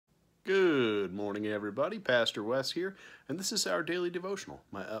Good morning, everybody. Pastor Wes here, and this is our daily devotional,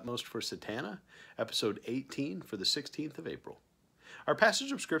 My Utmost for Satanta, episode 18 for the 16th of April. Our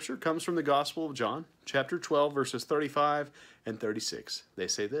passage of Scripture comes from the Gospel of John, chapter 12, verses 35 and 36. They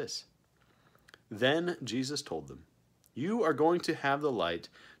say this: Then Jesus told them, "You are going to have the light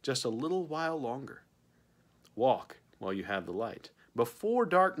just a little while longer. Walk while you have the light, before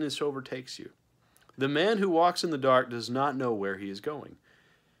darkness overtakes you. The man who walks in the dark does not know where he is going.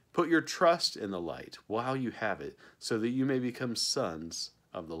 Put your trust in the light while you have it, so that you may become sons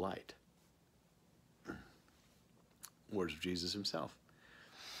of the light." Words of Jesus himself.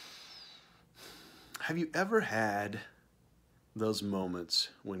 Have you ever had those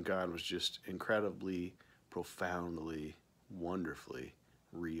moments when God was just incredibly, profoundly, wonderfully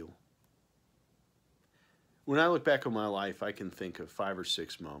real? When I look back on my life, I can think of 5 or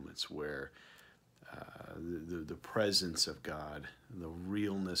 6 moments where the presence of God, the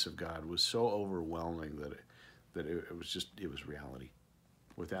realness of God was so overwhelming that it was reality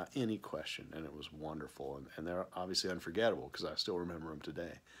without any question, and it was wonderful, and they're obviously unforgettable because I still remember them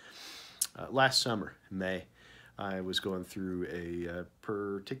today. Last summer, in May, I was going through a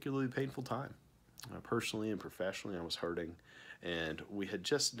particularly painful time. Personally and professionally, I was hurting, and we had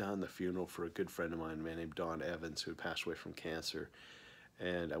just done the funeral for a good friend of mine, a man named Don Evans, who had passed away from cancer.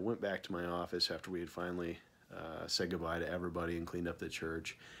 And I went back to my office after we had finally said goodbye to everybody and cleaned up the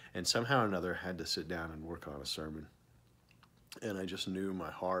church, and somehow or another had to sit down and work on a sermon. And I just knew my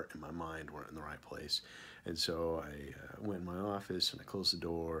heart and my mind weren't in the right place. And so I went in my office and I closed the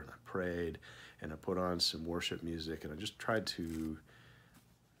door and I prayed and I put on some worship music and I just tried to,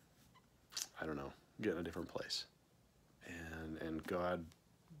 I don't know, get in a different place. And God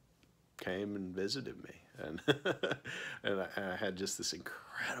came and visited me, and and I had just this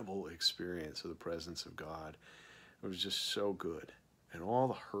incredible experience of the presence of God. It was just so good, and all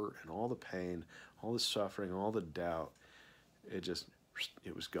the hurt and all the pain, all the suffering, all the doubt, it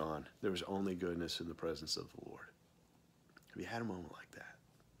was gone. There was only goodness in the presence of the Lord. Have you had a moment like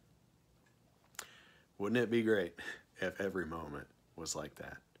that? Wouldn't it be great if every moment was like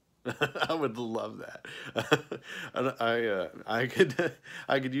that? I would love that.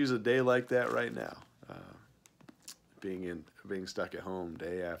 I could use a day like that right now. Being stuck at home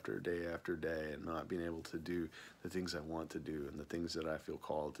day after day after day and not being able to do the things I want to do and the things that I feel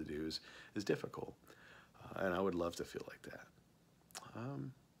called to do is difficult. And I would love to feel like that,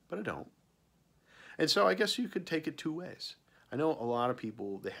 but I don't. And so I guess you could take it 2 ways. I know a lot of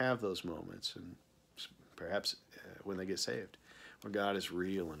people, they have those moments, and perhaps when they get saved, where God is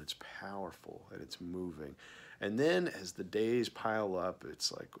real and it's powerful and it's moving. And then as the days pile up,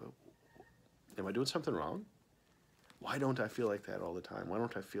 it's like, well, am I doing something wrong? Why don't I feel like that all the time? Why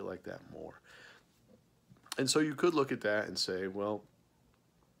don't I feel like that more? And so you could look at that and say, well,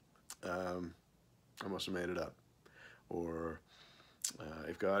 I must have made it up. Or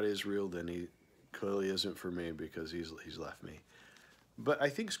if God is real, then he clearly isn't for me because he's left me. But I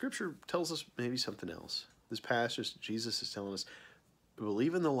think Scripture tells us maybe something else. This passage, Jesus is telling us,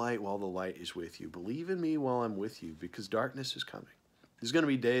 believe in the light while the light is with you. Believe in me while I'm with you, because darkness is coming. There's going to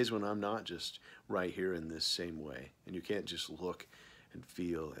be days when I'm not just right here in this same way, and you can't just look and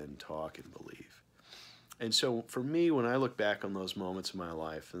feel and talk and believe. And so for me, when I look back on those moments in my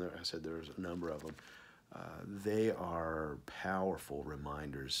life, and I said there's a number of them, they are powerful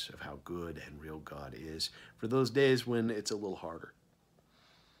reminders of how good and real God is for those days when it's a little harder.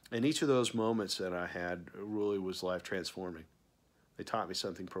 And each of those moments that I had really was life transforming. They taught me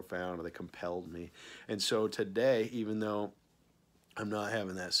something profound, or they compelled me. And so today, even though I'm not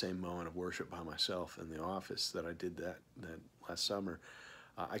having that same moment of worship by myself in the office that I did that last summer,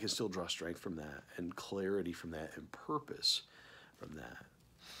 I can still draw strength from that, and clarity from that, and purpose from that.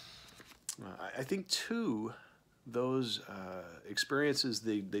 I think, too, those experiences,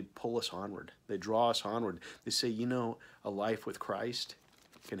 they pull us onward. They draw us onward. They say, you know, a life with Christ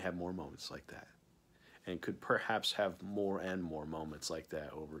can have more moments like that, and could perhaps have more and more moments like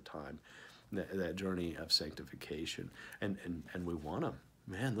that over time, that journey of sanctification. And we want them.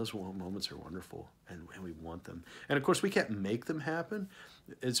 Man, those moments are wonderful, and we want them. And of course, we can't make them happen.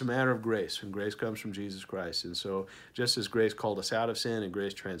 It's a matter of grace, and grace comes from Jesus Christ. And so just as grace called us out of sin and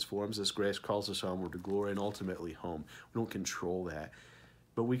grace transforms us, grace calls us onward to glory and ultimately home. We don't control that,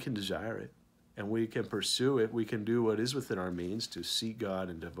 but we can desire it, and we can pursue it. We can do what is within our means to seek God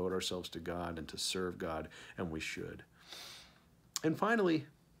and devote ourselves to God and to serve God, and we should. And finally,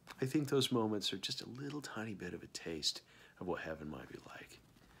 I think those moments are just a little tiny bit of a taste of what heaven might be like.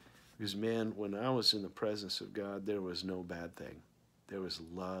 Because, man, when I was in the presence of God, there was no bad thing. There was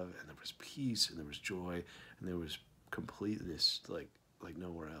love, and there was peace, and there was joy, and there was completeness, like like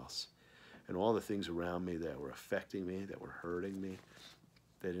nowhere else. And all the things around me that were affecting me, that were hurting me,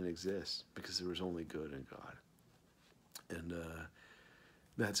 they didn't exist because there was only good in God. And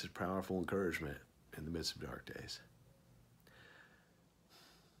that's a powerful encouragement in the midst of dark days.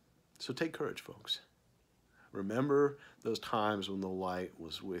 So take courage, folks. Remember those times when the light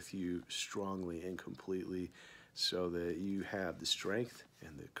was with you strongly and completely, so that you have the strength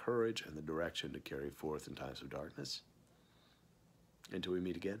and the courage and the direction to carry forth in times of darkness. Until we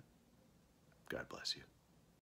meet again, God bless you.